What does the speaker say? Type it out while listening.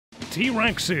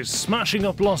T-Rexes smashing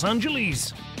up Los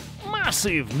Angeles.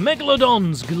 Massive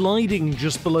megalodons gliding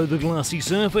just below the glassy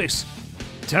surface.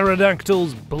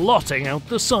 Pterodactyls blotting out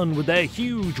the sun with their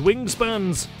huge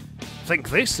wingspans. Think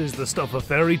this is the stuff of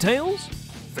fairy tales?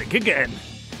 Think again.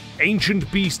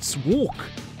 Ancient beasts walk,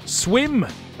 swim,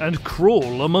 and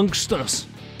crawl amongst us.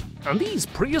 And these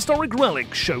prehistoric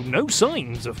relics show no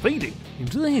signs of fading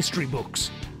into the history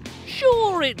books.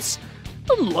 Sure, it's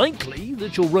unlikely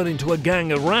that you'll run into a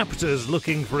gang of raptors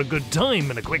looking for a good time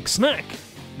and a quick snack,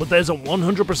 but there's a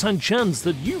 100% chance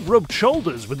that you've rubbed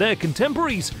shoulders with their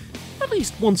contemporaries at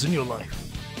least once in your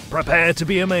life. Prepare to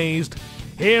be amazed.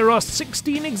 Here are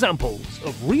 16 examples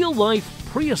of real-life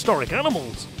prehistoric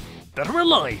animals that are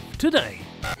alive today.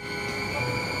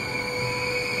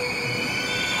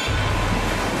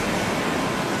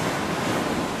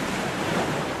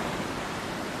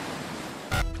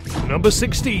 Number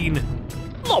 16.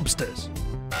 Lobsters.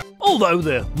 Although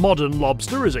the modern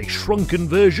lobster is a shrunken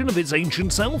version of its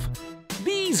ancient self,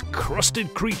 these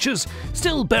crusted creatures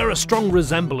still bear a strong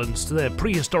resemblance to their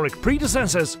prehistoric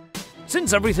predecessors.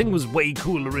 Since everything was way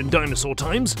cooler in dinosaur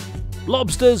times,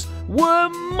 lobsters were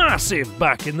massive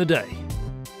back in the day.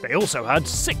 They also had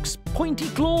 6 pointy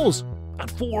claws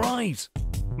and 4 eyes.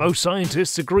 Most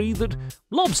scientists agree that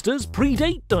lobsters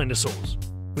predate dinosaurs,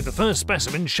 with the first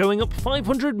specimen showing up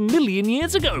 500 million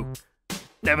years ago.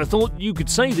 Never thought you could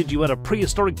say that you had a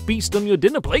prehistoric beast on your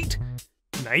dinner plate?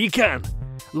 Now you can.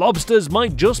 Lobsters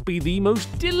might just be the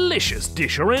most delicious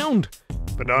dish around.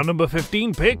 But our number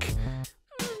 15 pick?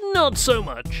 Not so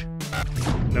much.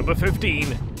 Number 15.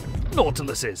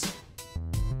 Nautiluses.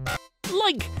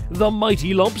 Like the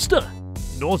mighty lobster,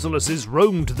 Nautiluses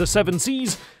roamed the 7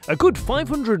 seas a good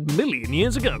 500 million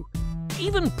years ago,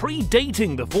 even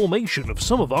predating the formation of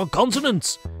some of our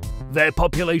continents. Their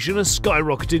population has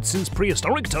skyrocketed since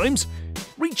prehistoric times,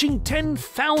 reaching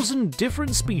 10,000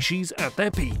 different species at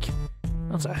their peak.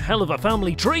 That's a hell of a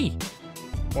family tree.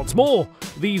 What's more,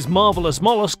 these marvelous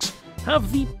mollusks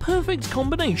have the perfect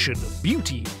combination of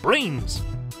beauty and brains.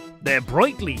 Their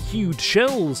brightly hued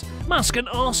shells mask an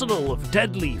arsenal of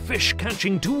deadly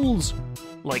fish-catching tools,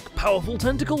 like powerful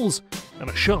tentacles and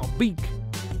a sharp beak.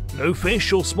 No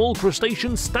fish or small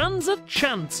crustacean stands a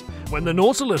chance when the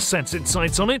Nautilus sets its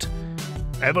sights on it.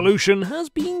 Evolution has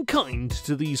been kind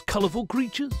to these colourful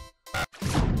creatures.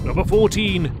 Number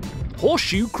 14.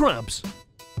 Horseshoe Crabs.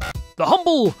 The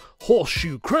humble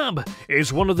horseshoe crab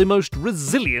is one of the most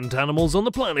resilient animals on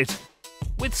the planet,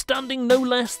 withstanding no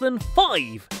less than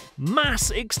 5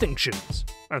 mass extinctions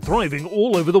and thriving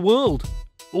all over the world.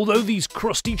 Although these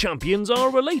crusty champions are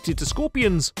related to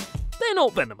scorpions, they're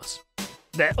not venomous.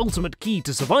 Their ultimate key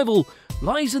to survival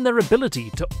lies in their ability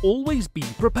to always be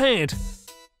prepared.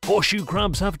 Horseshoe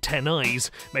crabs have 10 eyes,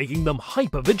 making them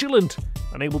hyper-vigilant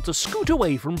and able to scoot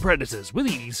away from predators with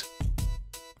ease.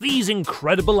 These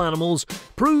incredible animals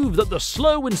prove that the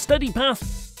slow and steady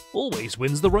path always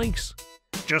wins the race.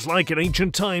 Just like in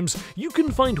ancient times, you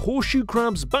can find horseshoe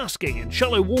crabs basking in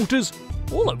shallow waters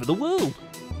all over the world.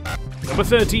 Number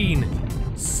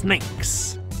 13.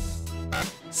 Snakes.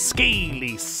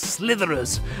 Scaly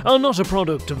slitherers are not a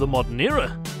product of the modern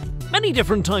era. Many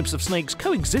different types of snakes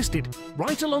coexisted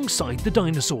right alongside the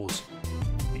dinosaurs.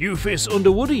 Euphis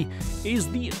underwoodi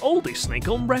is the oldest snake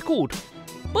on record,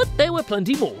 but there were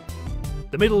plenty more.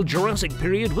 The Middle Jurassic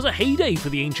period was a heyday for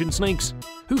the ancient snakes,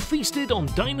 who feasted on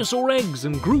dinosaur eggs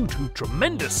and grew to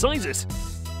tremendous sizes.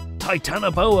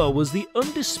 Titanoboa was the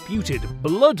undisputed,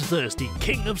 bloodthirsty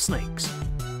king of snakes.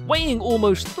 Weighing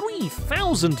almost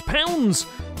 3,000 pounds,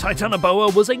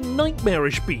 Titanoboa was a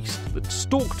nightmarish beast that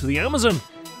stalked the Amazon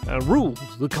and ruled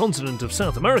the continent of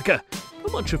South America for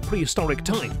much of prehistoric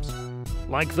times.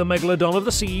 Like the megalodon of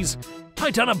the seas,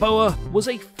 Titanoboa was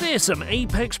a fearsome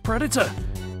apex predator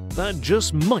that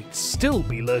just might still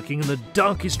be lurking in the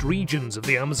darkest regions of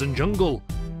the Amazon jungle.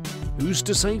 Who's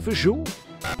to say for sure?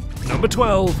 Number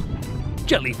 12.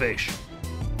 Jellyfish.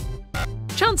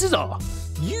 Chances are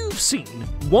you've seen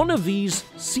one of these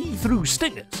see-through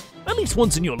stingers at least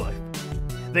once in your life.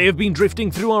 They have been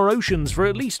drifting through our oceans for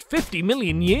at least 50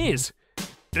 million years.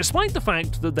 Despite the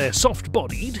fact that they're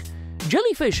soft-bodied,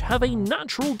 jellyfish have a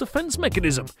natural defense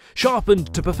mechanism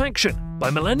sharpened to perfection by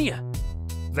millennia.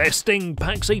 Their sting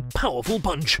packs a powerful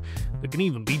punch that can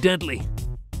even be deadly.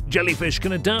 Jellyfish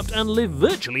can adapt and live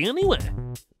virtually anywhere,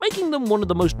 making them one of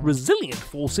the most resilient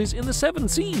forces in the 7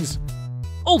 seas.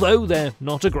 Although they're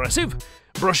not aggressive,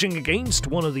 brushing against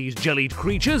one of these jellied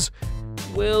creatures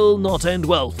will not end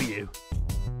well for you.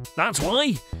 That's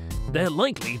why they're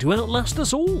likely to outlast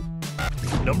us all.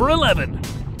 Number 11.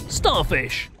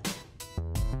 Starfish.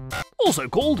 Also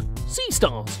called sea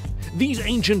stars. These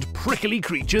ancient prickly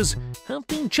creatures have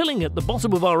been chilling at the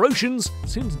bottom of our oceans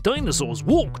since dinosaurs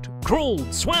walked,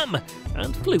 crawled, swam,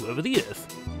 and flew over the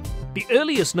Earth. The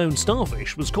earliest known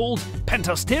starfish was called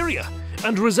Pentasteria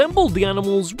and resembled the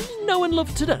animals we know and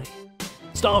love today.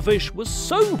 Starfish was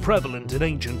so prevalent in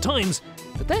ancient times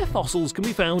that their fossils can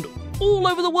be found all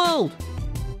over the world.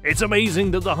 It's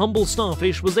amazing that the humble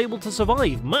starfish was able to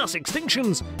survive mass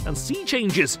extinctions and sea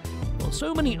changes, while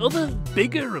so many other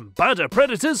bigger and badder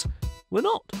predators were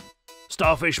not.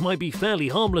 Starfish might be fairly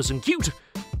harmless and cute,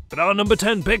 but our number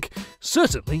 10 pick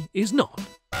certainly is not.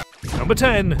 Number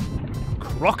 10.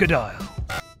 Crocodile.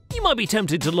 You might be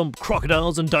tempted to lump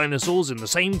crocodiles and dinosaurs in the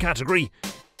same category,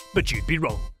 but you'd be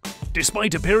wrong.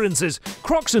 Despite appearances,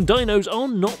 crocs and dinos are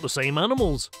not the same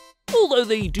animals, although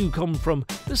they do come from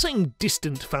the same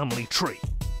distant family tree.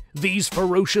 These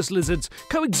ferocious lizards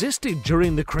coexisted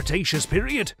during the Cretaceous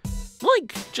period.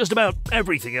 Like just about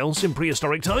everything else in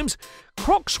prehistoric times,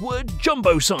 crocs were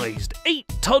jumbo-sized,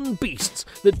 8-ton beasts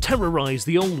that terrorized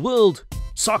the old world.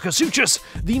 Sarcosuchus,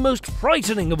 the most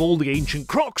frightening of all the ancient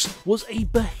crocs, was a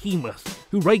behemoth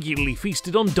who regularly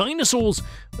feasted on dinosaurs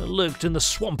that lurked in the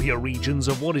swampier regions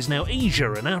of what is now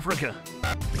Asia and Africa.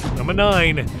 Number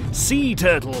 9. Sea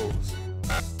turtles.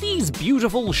 These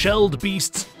beautiful shelled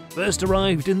beasts first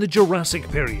arrived in the Jurassic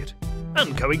period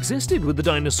and coexisted with the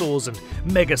dinosaurs and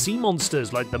mega sea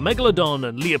monsters like the Megalodon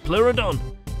and Leopleurodon.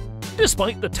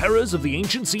 Despite the terrors of the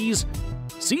ancient seas,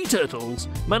 sea turtles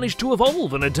managed to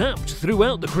evolve and adapt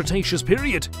throughout the Cretaceous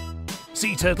period.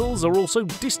 Sea turtles are also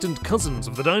distant cousins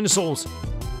of the dinosaurs,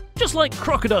 just like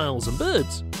crocodiles and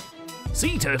birds.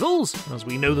 Sea turtles, as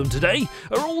we know them today,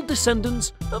 are all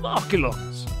descendants of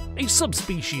archelons, a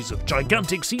subspecies of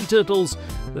gigantic sea turtles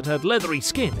that had leathery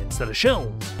skin instead of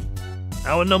shells.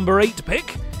 Our number 8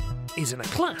 pick is in a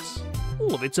class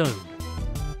all of its own.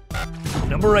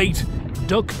 Number 8.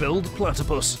 Duck-billed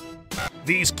platypus.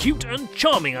 These cute and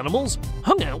charming animals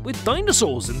hung out with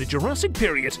dinosaurs in the Jurassic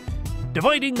period,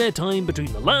 dividing their time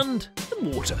between the land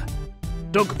and water.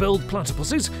 Duck-billed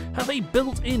platypuses have a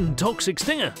built-in toxic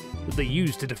stinger that they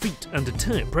use to defeat and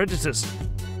deter predators.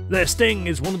 Their sting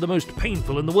is one of the most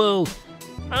painful in the world,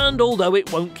 and although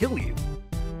it won't kill you,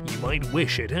 you might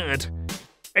wish it had.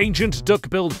 Ancient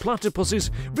duck-billed platypuses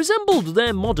resembled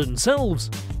their modern selves,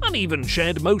 and even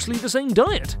shared mostly the same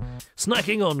diet,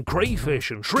 snacking on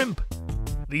crayfish and shrimp.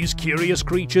 These curious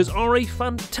creatures are a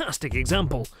fantastic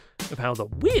example of how the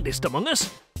weirdest among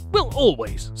us will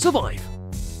always survive.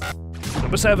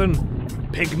 Number 7.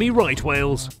 Pygmy right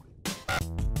whales.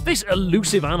 This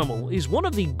elusive animal is one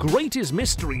of the greatest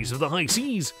mysteries of the high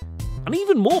seas, and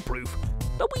even more proof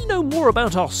that we know more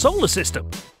about our solar system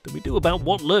than we do about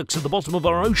what lurks at the bottom of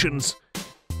our oceans.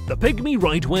 The pygmy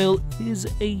right whale is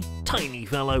a tiny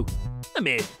fellow, a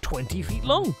mere 20 feet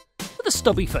long, with a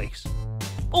stubby face.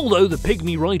 Although the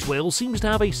pygmy right whale seems to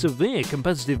have a severe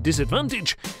competitive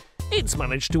disadvantage, it's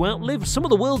managed to outlive some of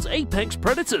the world's apex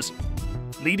predators,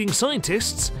 leading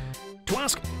scientists to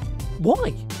ask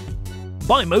why.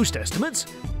 By most estimates,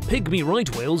 pygmy right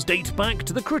whales date back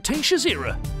to the Cretaceous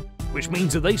era, which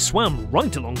means that they swam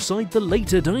right alongside the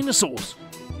later dinosaurs.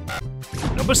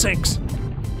 Number 6.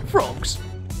 Frogs.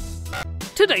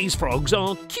 Today's frogs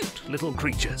are cute little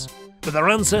creatures, but their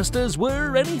ancestors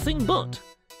were anything but.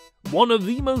 One of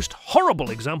the most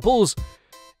horrible examples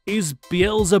is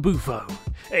Beelzebufo,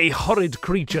 a horrid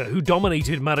creature who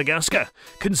dominated Madagascar,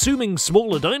 consuming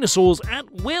smaller dinosaurs at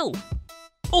will.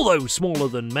 Although smaller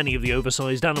than many of the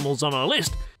oversized animals on our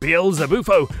list,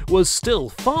 Beelzebufo was still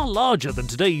far larger than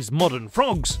today's modern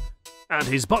frogs, and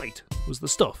his bite was the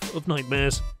stuff of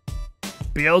nightmares.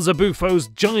 Beelzebufo's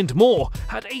giant maw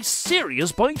had a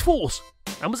serious bite force,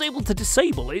 and was able to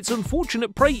disable its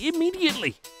unfortunate prey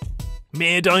immediately.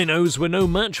 Mere dinos were no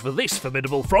match for this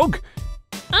formidable frog,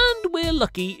 and we're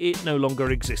lucky it no longer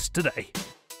exists today.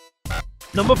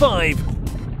 Number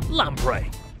 5. Lamprey.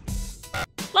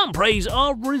 Lampreys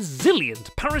are resilient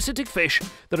parasitic fish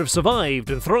that have survived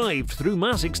and thrived through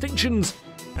mass extinctions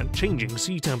and changing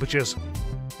sea temperatures.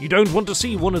 You don't want to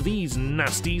see one of these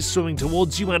nasties swimming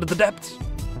towards you out of the depths.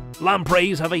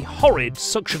 Lampreys have a horrid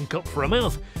suction cup for a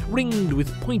mouth, ringed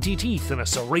with pointy teeth and a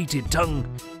serrated tongue.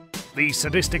 These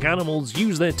sadistic animals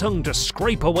use their tongue to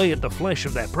scrape away at the flesh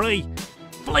of their prey,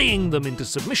 flaying them into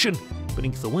submission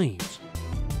beneath the waves.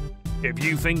 If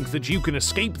you think that you can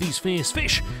escape these fierce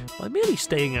fish by merely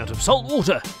staying out of salt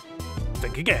water,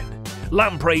 think again.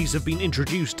 Lampreys have been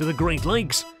introduced to the Great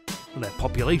Lakes, and their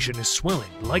population is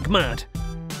swelling like mad,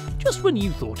 just when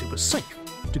you thought it was safe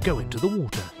to go into the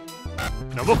water.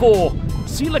 Number 4.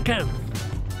 Coelacanth.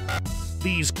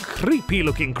 These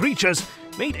creepy-looking creatures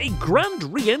made a grand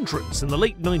re-entrance in the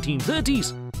late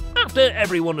 1930s after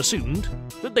everyone assumed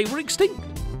that they were extinct.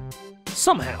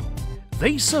 Somehow,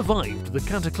 they survived the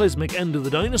cataclysmic end of the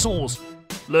dinosaurs,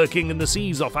 lurking in the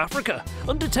seas off Africa,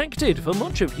 undetected for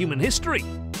much of human history.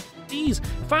 These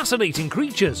fascinating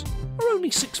creatures are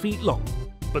only 6 feet long,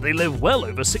 but they live well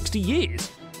over 60 years.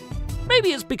 Maybe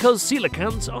it's because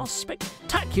coelacanths are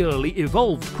spectacularly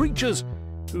evolved creatures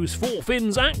whose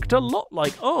forefins act a lot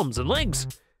like arms and legs.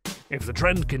 If the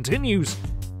trend continues,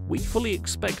 we fully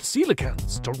expect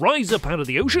coelacanths to rise up out of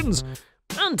the oceans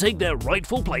and take their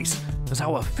rightful place as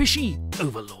our fishy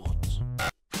overlords.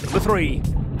 Number 3.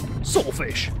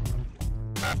 Sawfish.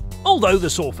 Although the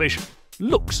sawfish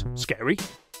looks scary,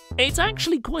 it's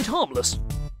actually quite harmless,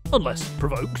 unless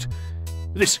provoked.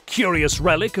 This curious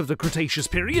relic of the Cretaceous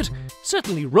period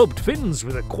certainly rubbed fins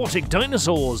with aquatic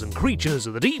dinosaurs and creatures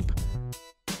of the deep,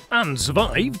 and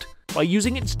survived by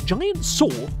using its giant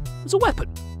saw as a weapon,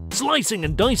 slicing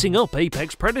and dicing up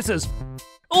apex predators.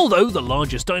 Although the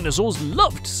largest dinosaurs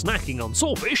loved snacking on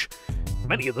sawfish,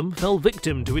 many of them fell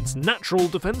victim to its natural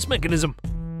defense mechanism.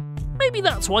 Maybe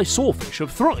that's why sawfish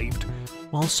have thrived,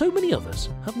 while so many others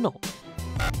have not.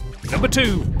 Number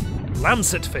 2.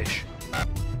 Lancetfish.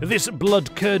 This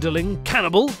blood-curdling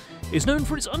cannibal is known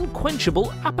for its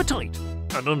unquenchable appetite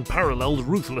and unparalleled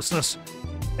ruthlessness.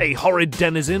 A horrid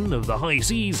denizen of the high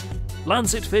seas,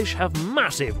 lancetfish have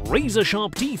massive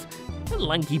razor-sharp teeth and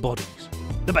lanky bodies,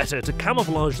 the better to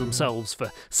camouflage themselves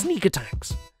for sneak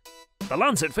attacks. The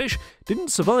lancetfish didn't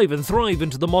survive and thrive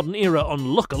into the modern era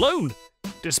on luck alone.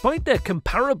 Despite their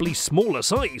comparably smaller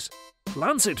size,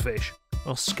 lancetfish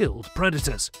are skilled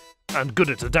predators and good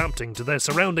at adapting to their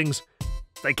surroundings.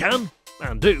 They can,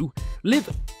 and do,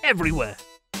 live everywhere,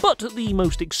 but at the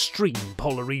most extreme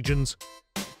polar regions.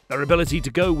 Their ability to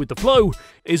go with the flow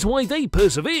is why they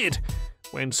persevered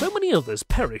when so many others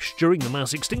perished during the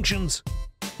mass extinctions.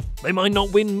 They might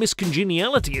not win Miss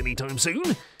Congeniality anytime soon,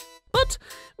 but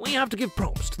we have to give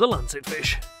props to the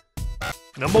lancetfish.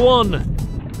 Number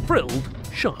 1. Frilled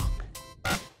shark.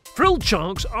 Frilled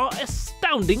sharks are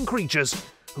astounding creatures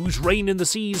whose reign in the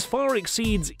seas far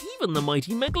exceeds even the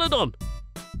mighty megalodon.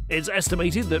 It's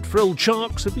estimated that frilled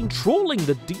sharks have been trawling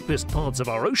the deepest parts of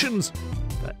our oceans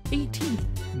for 80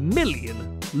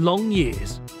 million long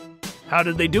years. How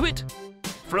did they do it?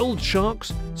 Frilled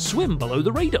sharks swim below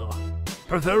the radar,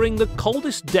 preferring the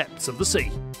coldest depths of the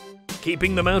sea,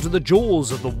 keeping them out of the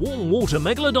jaws of the warm water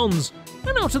megalodons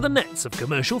and out of the nets of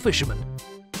commercial fishermen.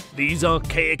 These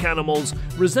archaic animals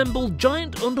resemble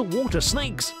giant underwater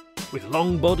snakes, with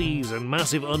long bodies and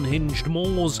massive unhinged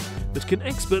maws that can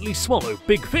expertly swallow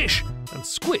big fish and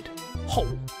squid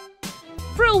whole.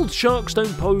 Frilled sharks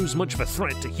don't pose much of a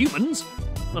threat to humans,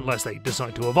 unless they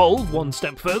decide to evolve one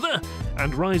step further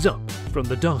and rise up from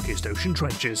the darkest ocean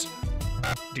trenches.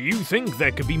 Do you think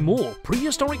there could be more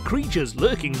prehistoric creatures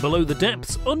lurking below the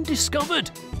depths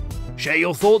undiscovered? Share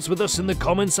your thoughts with us in the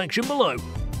comment section below.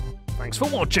 Thanks for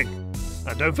watching,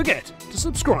 and don't forget to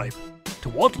subscribe to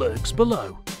What Lurks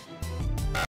Below.